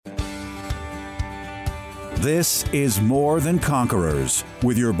This is More Than Conquerors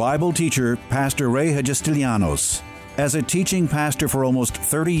with your Bible teacher, Pastor Ray Hagestilianos. As a teaching pastor for almost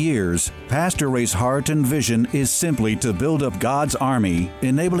 30 years, Pastor Ray's heart and vision is simply to build up God's army,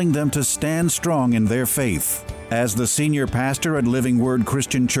 enabling them to stand strong in their faith. As the senior pastor at Living Word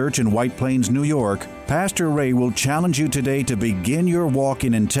Christian Church in White Plains, New York, Pastor Ray will challenge you today to begin your walk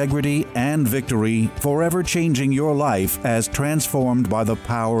in integrity and victory, forever changing your life as transformed by the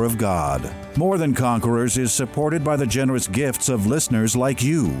power of God. More Than Conquerors is supported by the generous gifts of listeners like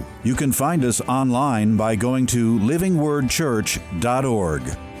you. You can find us online by going to livingwordchurch.org.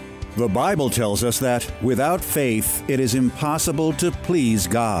 The Bible tells us that without faith, it is impossible to please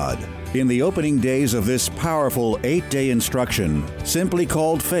God. In the opening days of this powerful 8-day instruction, simply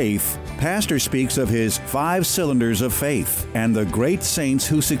called Faith, Pastor speaks of his 5 cylinders of faith and the great saints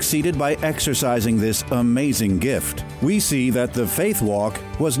who succeeded by exercising this amazing gift. We see that the faith walk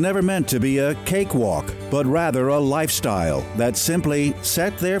was never meant to be a cakewalk, but rather a lifestyle that simply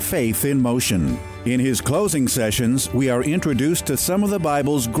set their faith in motion. In his closing sessions, we are introduced to some of the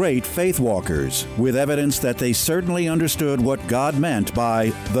Bible's great faith walkers, with evidence that they certainly understood what God meant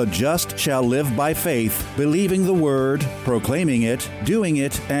by the just shall live by faith, believing the word, proclaiming it, doing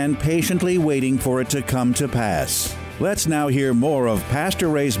it, and patiently waiting for it to come to pass. Let's now hear more of Pastor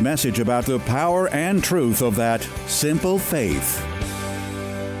Ray's message about the power and truth of that simple faith.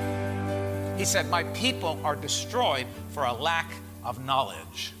 He said, "My people are destroyed for a lack of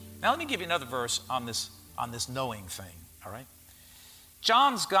knowledge." Now let me give you another verse on this knowing thing, all right?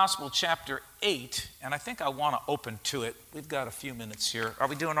 John's Gospel, chapter 8, and I think I want to open to it. We've got a few minutes here. Are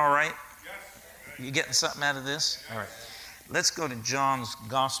we doing all right? Yes. You getting something out of this? Yes. All right. Let's go to John's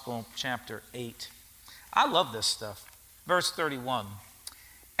Gospel, chapter 8. I love this stuff. Verse 31.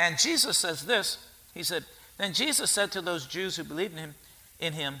 And Jesus says this. He said, "Then Jesus said to those Jews who believed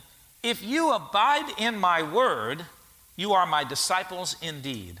in him, 'If you abide in my word, you are my disciples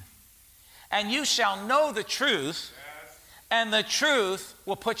indeed. And you shall know the truth, and the truth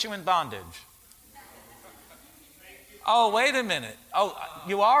will put you in bondage.'" Oh, wait a minute. Oh,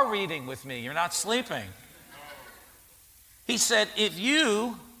 you are reading with me. You're not sleeping. He said, "If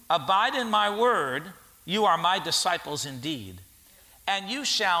you abide in my word, you are my disciples indeed. And you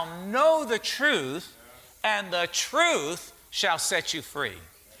shall know the truth, and the truth shall set you free."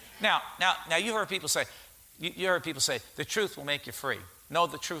 Now you heard people say, the truth will make you free. No,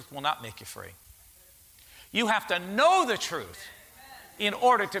 the truth will not make you free. You have to know the truth in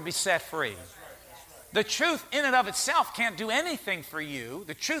order to be set free. The truth in and of itself can't do anything for you.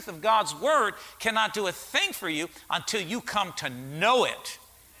 The truth of God's word cannot do a thing for you until you come to know it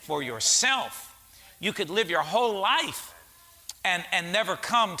for yourself. You could live your whole life and never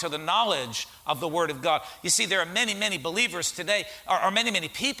come to the knowledge of the Word of God. You see, there are many, many believers today, or many, many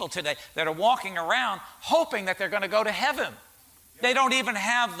people today that are walking around hoping that they're going to go to heaven. They don't even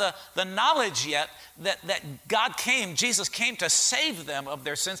have the knowledge yet that Jesus came to save them of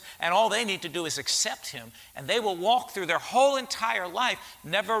their sins, and all they need to do is accept Him, and they will walk through their whole entire life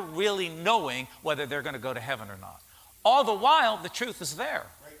never really knowing whether they're going to go to heaven or not. All the while, the truth is there.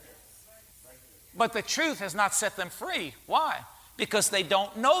 But the truth has not set them free. Why? Because they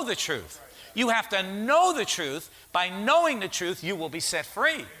don't know the truth. You have to know the truth. By knowing the truth, you will be set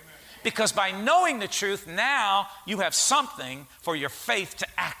free. Because by knowing the truth, now you have something for your faith to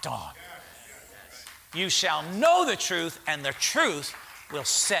act on. You shall know the truth, and the truth will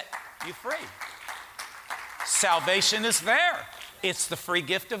set you free. Salvation is there. It's the free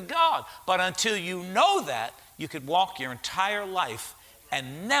gift of God. But until you know that, you could walk your entire life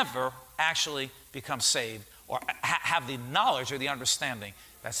and never actually become saved or have the knowledge or the understanding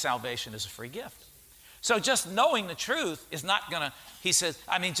that salvation is a free gift. So just knowing the truth is not going to, he says,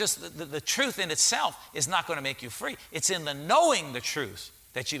 just the truth in itself is not going to make you free. It's in the knowing the truth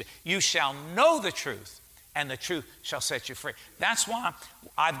that you shall know the truth, and the truth shall set you free. That's why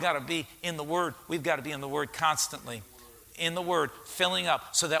I've got to be in the Word. We've got to be in the Word constantly. In the Word, filling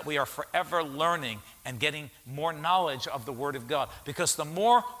up so that we are forever learning and getting more knowledge of the Word of God. Because the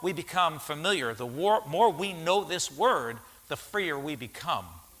more we become familiar, the more we know this Word, the freer we become.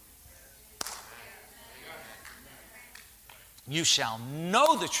 You shall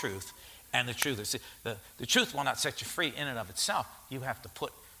know the truth, and the truth. The truth will not set you free in and of itself. You have to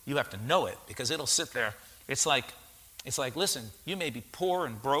know it, because it'll sit there. It's like, listen, you may be poor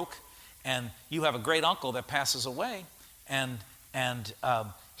and broke, and you have a great uncle that passes away, and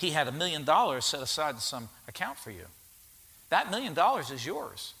he had $1 million set aside to some account for you. That $1 million is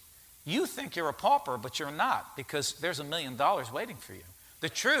yours. You think you're a pauper, but you're not, because there's $1 million waiting for you. The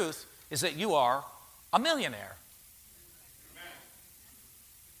truth is that you are a millionaire.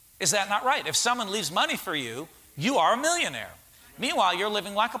 Is that not right? If someone leaves money for you, you are a millionaire. Meanwhile, you're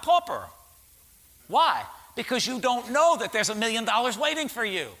living like a pauper. Why? Because you don't know that there's $1 million waiting for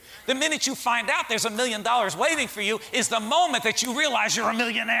you. The minute you find out there's $1 million waiting for you is the moment that you realize you're a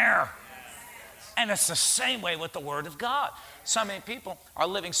millionaire. And it's the same way with the Word of God. So many people are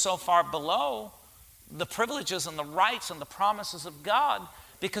living so far below the privileges and the rights and the promises of God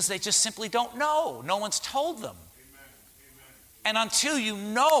because they just simply don't know. No one's told them. And until you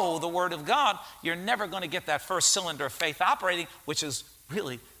know the Word of God, you're never going to get that first cylinder of faith operating, which is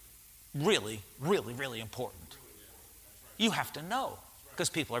really, really, really, really important. You have to know, because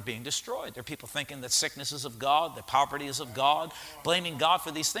people are being destroyed. There are people thinking that sickness is of God, that poverty is of God, blaming God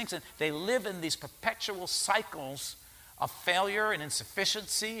for these things. And they live in these perpetual cycles of failure and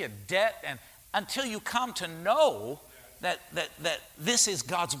insufficiency and debt. And until you come to know that this is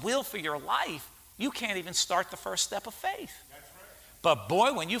God's will for your life, you can't even start the first step of faith. But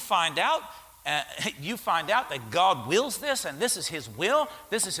boy, when you find out that God wills this, and this is His will,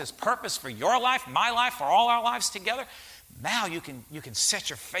 this is His purpose for your life, my life, for all our lives together, now you can set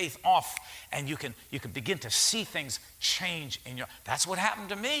your faith off, and you can begin to see things change in your. That's what happened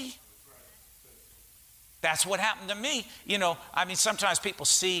to me. That's what happened to me. You know, I mean, sometimes people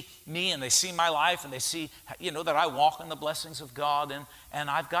see me and they see my life and they see, that I walk in the blessings of God and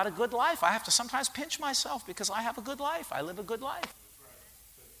I've got a good life. I have to sometimes pinch myself because I have a good life. I live a good life.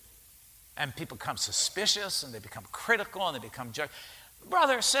 And people become suspicious and they become critical and they become judge.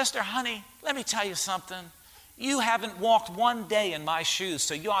 Brother, sister, honey, let me tell you something. You haven't walked one day in my shoes,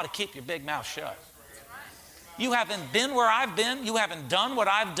 so you ought to keep your big mouth shut. You haven't been where I've been. You haven't done what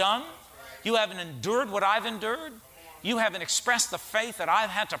I've done. You haven't endured what I've endured. You haven't expressed the faith that I've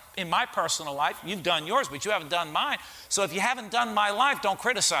had to in my personal life. You've done yours, but you haven't done mine. So if you haven't done my life, don't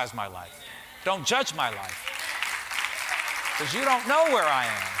criticize my life. Don't judge my life. Because you don't know where I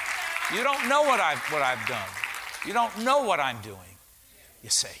am. You don't know what I've done. You don't know what I'm doing, you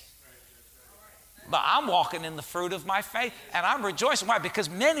see. But I'm walking in the fruit of my faith, and I'm rejoicing. Why? Because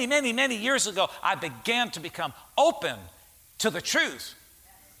many, many, many years ago, I began to become open to the truth.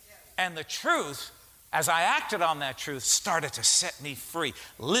 And the truth, as I acted on that truth, started to set me free.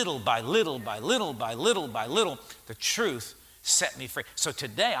 Little by little, by little, by little, by little, the truth set me free. So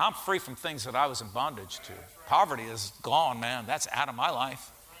today, I'm free from things that I was in bondage to. Poverty is gone, man. That's out of my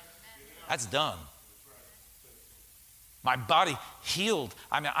life. That's done. My body healed.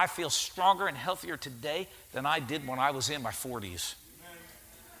 I mean, I feel stronger and healthier today than I did when I was in my 40s.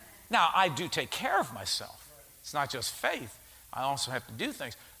 Now, I do take care of myself. It's not just faith. I also have to do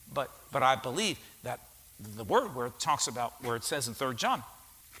things. But I believe that the word where it talks about, where it says in 3 John,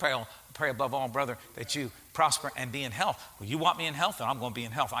 pray above all, brother, that you prosper and be in health. Well, you want me in health, then I'm going to be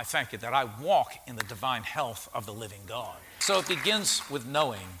in health. I thank you that I walk in the divine health of the living God. So it begins with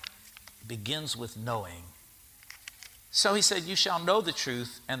knowing. It begins with knowing. So he said, you shall know the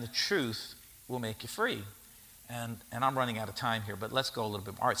truth, and the truth will make you free. And I'm running out of time here, but let's go a little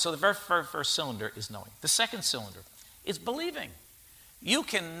bit more. All right, so the very first cylinder is knowing. The second cylinder is believing. You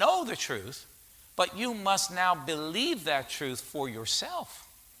can know the truth, but you must now believe that truth for yourself,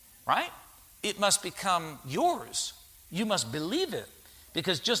 right? It must become yours. You must believe it,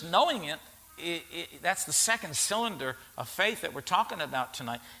 because just knowing it, that's the second cylinder of faith that we're talking about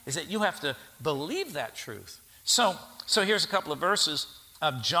tonight, is that you have to believe that truth. So here's a couple of verses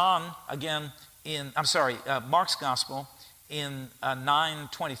of John, again, Mark's Gospel in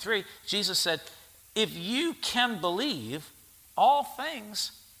 9:23. Jesus said, if you can believe, all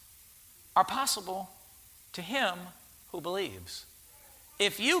things are possible to him who believes.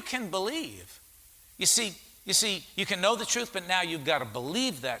 If you can believe, you see, you can know the truth, but now you've got to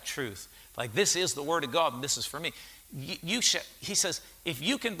believe that truth. Like, this is the word of God and this is for me. He says, if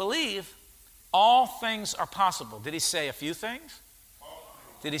you can believe, all things are possible. Did he say a few things?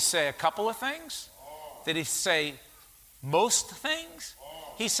 Did he say a couple of things? Did he say most things?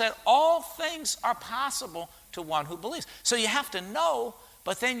 He said all things are possible to one who believes. So you have to know,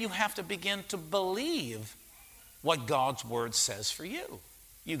 but then you have to begin to believe what God's word says for you.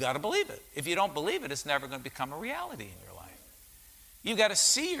 You got to believe it. If you don't believe it, it's never going to become a reality in your life. You've got to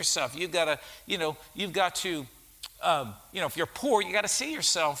see yourself. You've got to, if you're poor, you got to see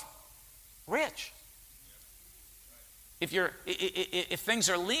yourself rich. If things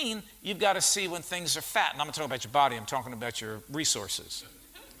are lean, you've got to see when things are fat. And I'm not talking about your body, I'm talking about your resources.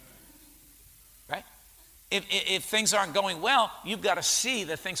 Right? If things aren't going well, you've got to see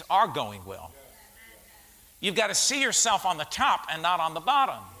that things are going well. You've got to see yourself on the top and not on the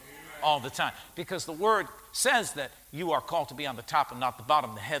bottom all the time. Because the word says that you are called to be on the top and not the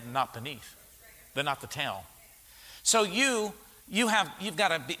bottom, the head and not beneath, but not the tail. So you you've got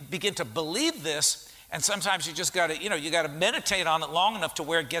to begin to believe this. And sometimes you just got to, you got to meditate on it long enough to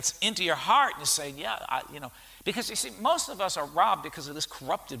where it gets into your heart and you say, because you see, most of us are robbed because of this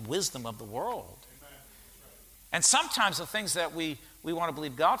corrupted wisdom of the world. And sometimes the things that we want to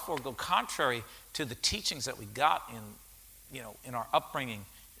believe God for go contrary to the teachings that we got in our upbringing,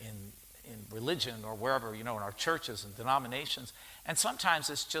 in religion or wherever, in our churches and denominations. And sometimes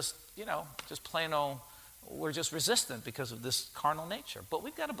it's just, just plain old, we're just resistant because of this carnal nature. But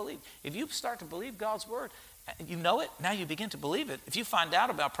we've got to believe. If you start to believe God's word, you know it, now you begin to believe it. If you find out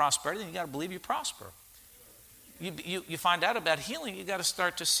about prosperity, then you got to believe you prosper. You find out about healing, you got to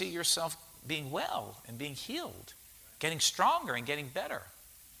start to see yourself being well and being healed, getting stronger and getting better.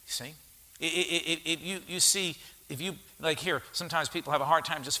 You see? If you like here, sometimes people have a hard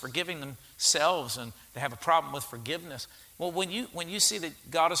time just forgiving themselves and they have a problem with forgiveness. Well, when you see that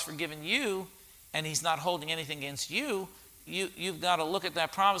God has forgiven you and he's not holding anything against you, you've got to look at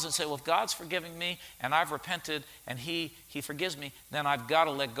that promise and say, well, if God's forgiving me and I've repented and he forgives me, then I've got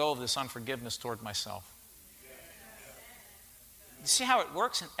to let go of this unforgiveness toward myself. You see how it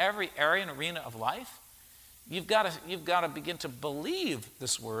works in every area and arena of life? You've got to begin to believe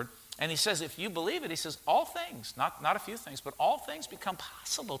this word. And he says, if you believe it, he says, all things, not a few things, but all things become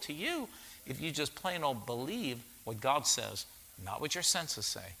possible to you if you just plain old believe what God says, not what your senses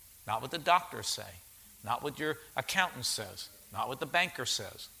say, not what the doctors say, not what your accountant says, not what the banker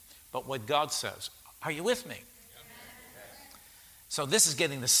says, but what God says. Are you with me? So this is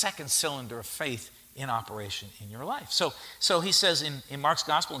getting the second cylinder of faith in operation in your life. So he says in Mark's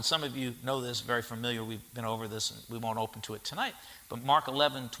gospel, and some of you know this, very familiar, we've been over this, and we won't open to it tonight, but Mark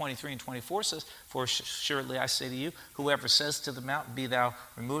 11:23 and 24 says, for surely I say to you, whoever says to the mountain, be thou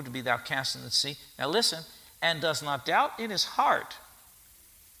removed, and be thou cast into the sea. Now listen, and does not doubt in his heart.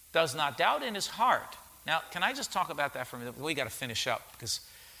 Does not doubt in his heart. Now, can I just talk about that for a minute? We got to finish up because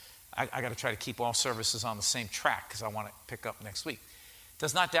I got to try to keep all services on the same track because I want to pick up next week.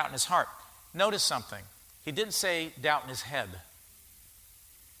 Does not doubt in his heart. Notice something. He didn't say doubt in his head.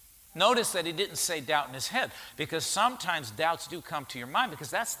 Notice that he didn't say doubt in his head, because sometimes doubts do come to your mind,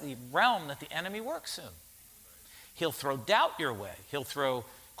 because that's the realm that the enemy works in. He'll throw doubt your way. He'll throw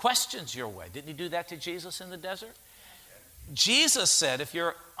questions your way. Didn't he do that to Jesus in the desert? Jesus said, if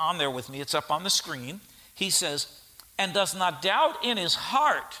you're on there with me, it's up on the screen. He says, and does not doubt in his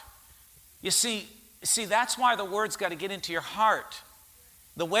heart. You see, that's why the word's got to get into your heart.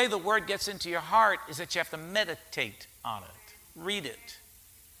 The way the word gets into your heart is that you have to meditate on it, read it.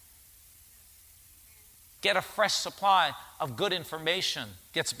 Get a fresh supply of good information.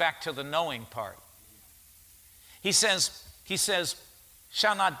 Gets back to the knowing part. He says,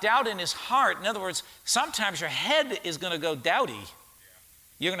 shall not doubt in his heart. In other words, sometimes your head is going to go doubty.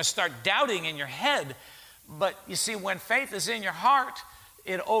 You're going to start doubting in your head. But you see, when faith is in your heart,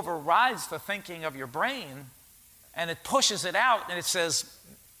 it overrides the thinking of your brain, and it pushes it out, and it says,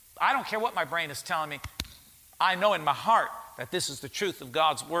 I don't care what my brain is telling me. I know in my heart that this is the truth of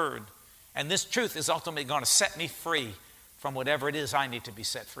God's word. And this truth is ultimately going to set me free from whatever it is I need to be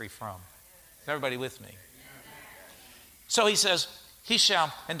set free from. Is everybody with me? So he says, he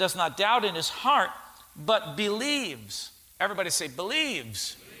shall, and does not doubt in his heart, but believes. Everybody say,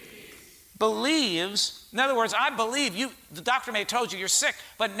 believes. Believes. In other words, I believe you. The doctor may have told you you're sick,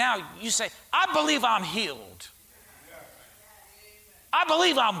 but now you say, I believe I'm healed. I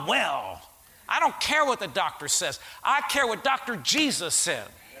believe I'm well. I don't care what the doctor says. I care what Dr. Jesus said.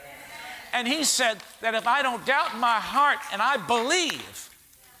 And he said that if I don't doubt in my heart and I believe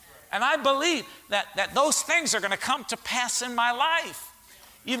that those things are going to come to pass in my life.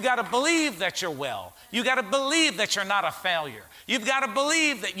 You've got to believe that you're well. You've got to believe that you're not a failure. You've got to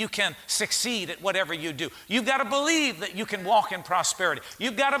believe that you can succeed at whatever you do. You've got to believe that you can walk in prosperity.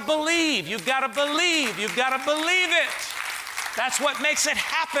 You've got to believe. You've got to believe. You've got to believe it. That's what makes it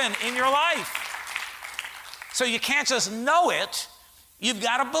happen in your life. So you can't just know it. You've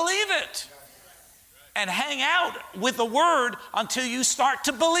got to believe it. And hang out with the word until you start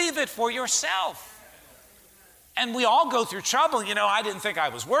to believe it for yourself. And we all go through trouble. You know, I didn't think I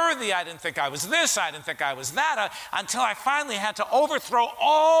was worthy. I didn't think I was this. I didn't think I was that. Until I finally had to overthrow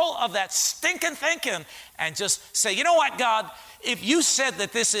all of that stinking thinking and just say, you know what, God? If you said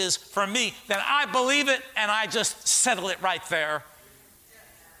that this is for me, then I believe it, and I just settle it right there.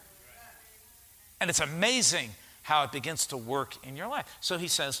 And it's amazing how it begins to work in your life. So he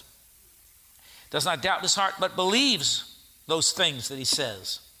says, does not doubt in his heart, but believes those things that he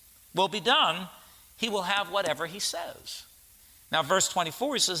says will be done. He will have whatever he says. Now, verse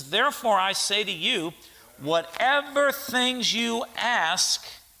 24, he says, therefore I say to you, whatever things you ask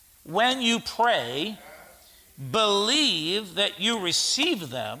when you pray, believe that you receive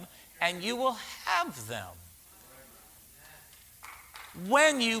them, and you will have them.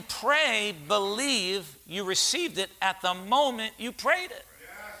 When you pray, believe you received it at the moment you prayed it.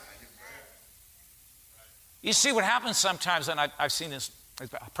 You see what happens sometimes, and I've seen this. I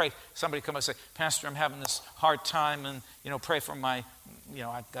pray, somebody come and say, Pastor, I'm having this hard time, and, pray for my,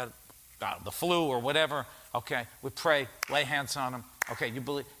 I've got the flu or whatever. Okay, we pray, lay hands on them. Okay, you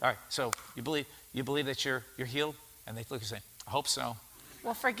believe, all right, so you believe that you're healed? And they look and say, I hope so.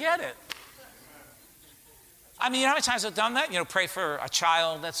 Well, forget it. I mean, how many times I've done that? Pray for a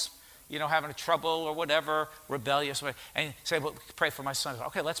child that's, having trouble or whatever, rebellious, and say, well, pray for my son.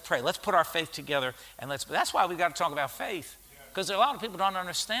 Okay, let's pray. Let's put our faith together, and that's why we've got to talk about faith, because a lot of people don't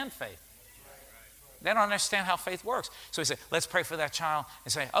understand faith. They don't understand how faith works. So we say, let's pray for that child,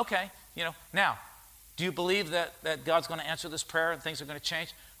 and say, okay, now, do you believe that God's going to answer this prayer and things are going to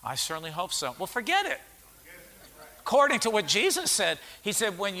change? I certainly hope so. Well, forget it. According to what Jesus said, he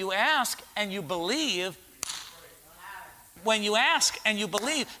said, when you ask and you believe,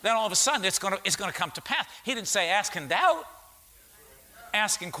 then all of a sudden it's going to come to pass. He didn't say ask in doubt,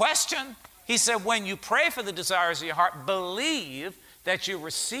 ask in question. He said when you pray for the desires of your heart, believe that you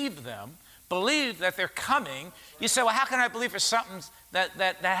receive them, believe that they're coming. You say, well, how can I believe for something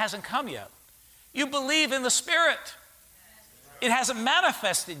that hasn't come yet? You believe in the Spirit. It hasn't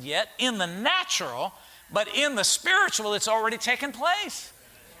manifested yet in the natural, but in the spiritual, it's already taken place.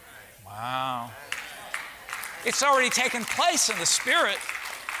 Wow. It's already taken place in the Spirit.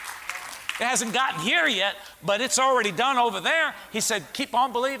 It hasn't gotten here yet, but it's already done over there. He said, keep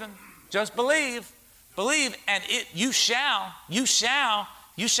on believing. Just believe. Believe, and you shall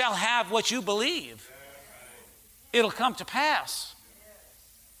have what you believe. It'll come to pass.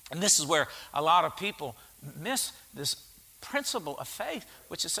 And this is where a lot of people miss this principle of faith,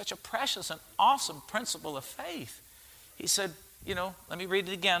 which is such a precious and awesome principle of faith. He said, let me read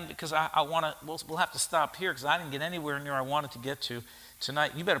it again, because I want to, we'll have to stop here because I didn't get anywhere near I wanted to get to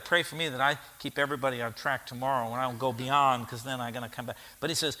tonight. You better pray for me that I keep everybody on track tomorrow when I don't go beyond, because then I'm going to come back. But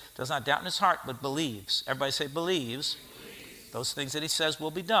he says, does not doubt in his heart, but believes. Everybody say believes. Those things that he says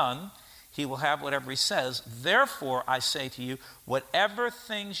will be done. He will have whatever he says. Therefore, I say to you, whatever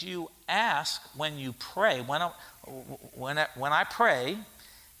things you ask when you pray, when I pray,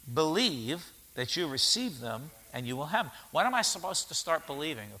 believe that you receive them and you will have them. When am I supposed to start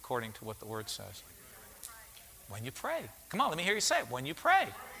believing according to what the Word says? When you pray. Come on, let me hear you say it. When you pray.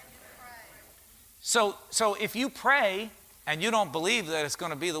 So if you pray and you don't believe that it's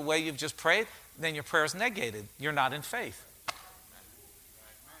going to be the way you've just prayed, then your prayer is negated. You're not in faith.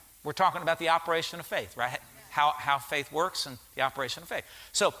 We're talking about the operation of faith, right? How faith works and the operation of faith.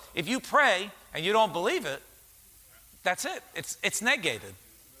 So if you pray and you don't believe it, that's it. It's negated.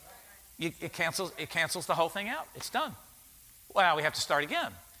 It cancels the whole thing out. It's done. Well, we have to start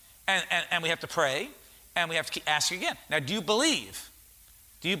again. And we have to pray, and we have to ask you again. Now, do you believe?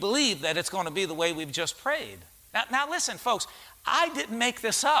 Do you believe that it's going to be the way we've just prayed? Now listen, folks, I didn't make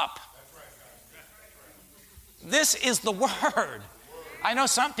this up. This is the Word. I know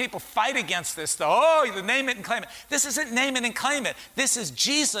some people fight against this, though. Oh, you name it and claim it. This isn't name it and claim it. This is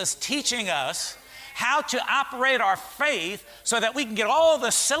Jesus teaching us how to operate our faith so that we can get all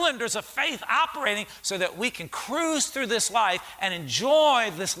the cylinders of faith operating so that we can cruise through this life and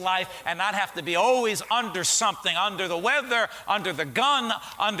enjoy this life and not have to be always under something, under the weather, under the gun,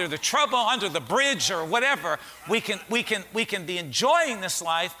 under the trouble, under the bridge or whatever. We can be enjoying this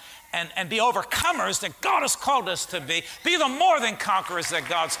life and be overcomers that God has called us to be the more than conquerors that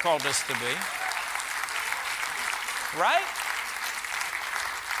God's called us to be. Right?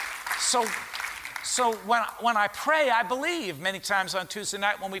 So when I pray, I believe. Many times on Tuesday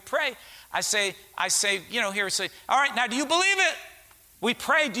night when we pray, I say, all right, now do you believe it? We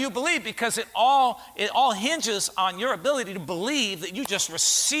pray, do you believe? Because it all hinges on your ability to believe that you just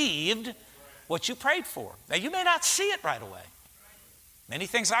received what you prayed for. Now, you may not see it right away. Many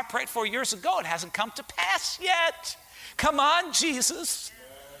things I prayed for years ago, it hasn't come to pass yet. Come on, Jesus.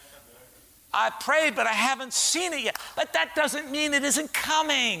 I prayed, but I haven't seen it yet. But that doesn't mean it isn't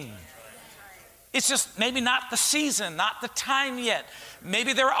coming. It's just maybe not the season, not the time yet.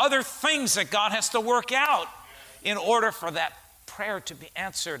 Maybe there are other things that God has to work out in order for that prayer to be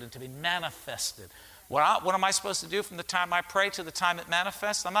answered and to be manifested. What am I supposed to do from the time I pray to the time it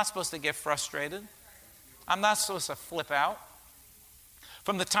manifests? I'm not supposed to get frustrated. I'm not supposed to flip out.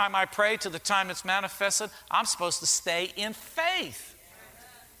 From the time I pray to the time it's manifested, I'm supposed to stay in faith.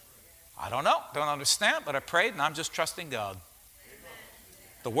 I don't know, don't understand, but I prayed and I'm just trusting God.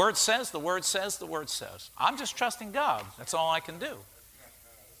 The Word says, the Word says, the Word says. I'm just trusting God. That's all I can do.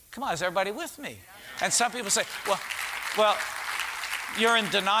 Come on, is everybody with me? And some people say, well, you're in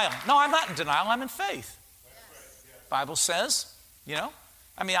denial. No, I'm not in denial. I'm in faith. Bible says,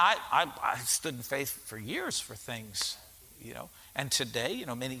 I mean, I stood in faith for years for things, And today,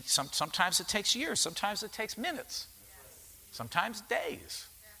 sometimes it takes years. Sometimes it takes minutes. Sometimes days.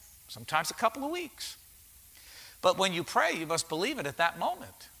 Sometimes a couple of weeks. But when you pray, you must believe it at that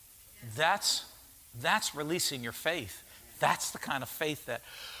moment. That's releasing your faith. That's the kind of faith that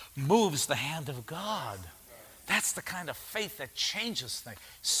moves the hand of God. That's the kind of faith that changes things.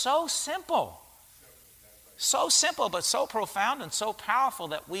 So simple. So simple, but so profound and so powerful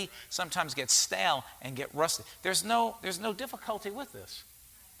that we sometimes get stale and get rusty. There's no difficulty with this.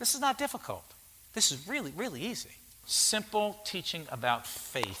 This is not difficult. This is really, really easy. Simple teaching about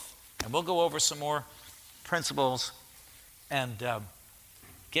faith. And we'll go over some more principles and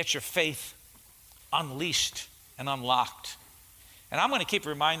get your faith unleashed and unlocked. And I'm going to keep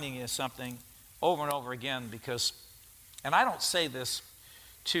reminding you of something over and over again because, and I don't say this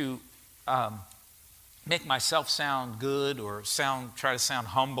to make myself sound good or try to sound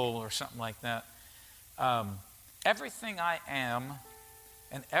humble or something like that. Everything I am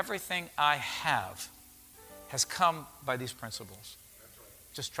and everything I have has come by these principles.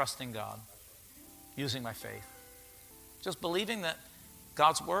 Just trusting God, using my faith. Just believing that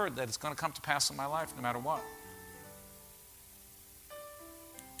God's word, that it's going to come to pass in my life no matter what.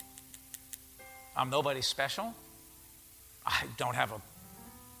 I'm nobody special. I don't have what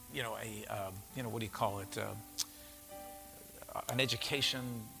do you call it? An education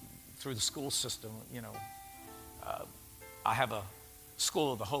through the school system. I have a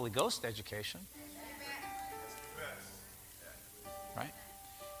school of the Holy Ghost education. Right?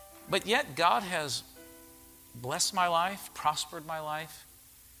 But yet God has blessed my life, prospered my life,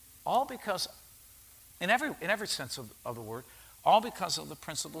 all because, in every sense of the word, all because of the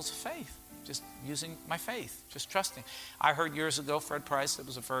principles of faith. Just using my faith, just trusting. I heard years ago, Fred Price, that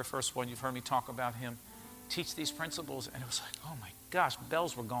was the very first one, you've heard me talk about him, teach these principles, and it was like, oh my gosh,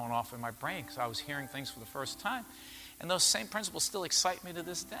 bells were going off in my brain because I was hearing things for the first time. And those same principles still excite me to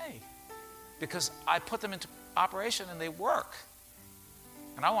this day because I put them into operation and they work.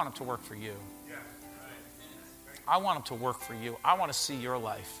 And I want them to work for you. I want them to work for you. I want to see your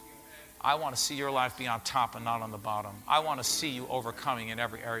life. I want to see your life be on top and not on the bottom. I want to see you overcoming in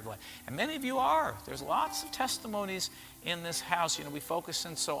every area of life. And many of you are. There's lots of testimonies in this house. We focus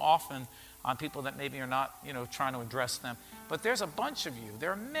in so often on people that maybe are not, trying to address them. But there's a bunch of you. There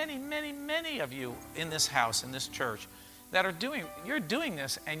are many, many, many of you in this house, in this church, that you're doing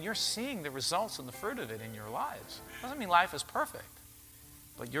this and you're seeing the results and the fruit of it in your lives. Doesn't mean life is perfect.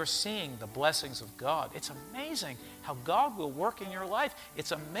 But you're seeing the blessings of God. It's amazing how God will work in your life.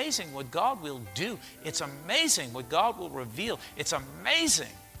 It's amazing what God will do. It's amazing what God will reveal. It's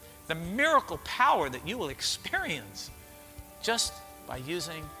amazing the miracle power that you will experience just by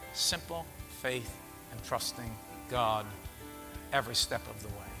using simple faith and trusting God every step of the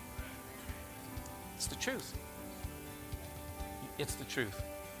way. It's the truth. It's the truth.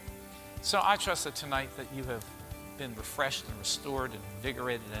 So I trust that tonight that you have been refreshed and restored and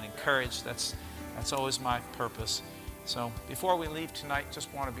invigorated and encouraged. That's always my purpose. So before we leave tonight,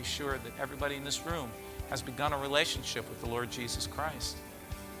 just want to be sure that everybody in this room has begun a relationship with the Lord Jesus Christ.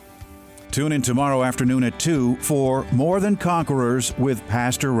 Tune in tomorrow afternoon at 2 for More Than Conquerors with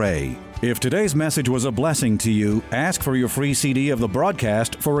Pastor Ray. If today's message was a blessing to you, ask for your free CD of the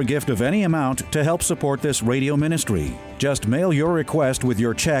broadcast for a gift of any amount to help support this radio ministry. Just mail your request with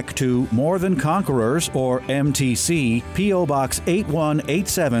your check to More Than Conquerors, or MTC, P.O. Box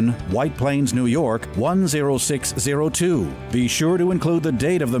 8187, White Plains, New York, 10602. Be sure to include the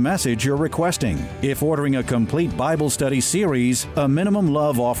date of the message you're requesting. If ordering a complete Bible study series, a minimum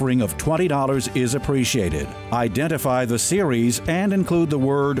love offering of $20 is appreciated. Identify the series and include the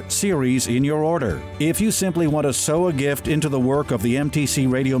word series in your order. If you simply want to sow a gift into the work of the MTC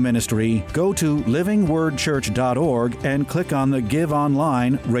Radio Ministry, go to livingwordchurch.org and click on the Give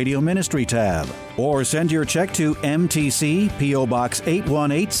Online Radio Ministry tab. Or send your check to MTC, P.O. Box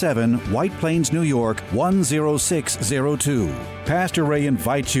 8187, White Plains, New York, 10602. Pastor Ray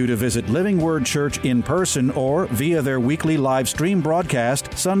invites you to visit Living Word Church in person or via their weekly live stream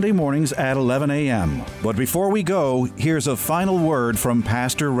broadcast Sunday mornings at 11 a.m. But before we go, here's a final word from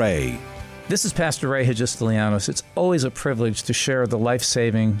Pastor Ray. This is Pastor Ray Hagistelianos. It's always a privilege to share the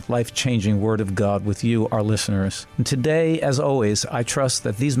life-saving, life-changing Word of God with you, our listeners. And today, as always, I trust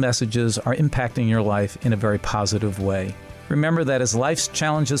that these messages are impacting your life in a very positive way. Remember that as life's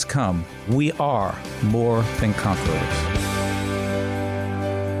challenges come, we are more than conquerors.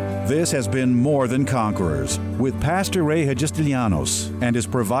 This has been More Than Conquerors with Pastor Ray Hagestilianos and is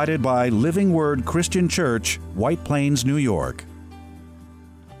provided by Living Word Christian Church, White Plains, New York.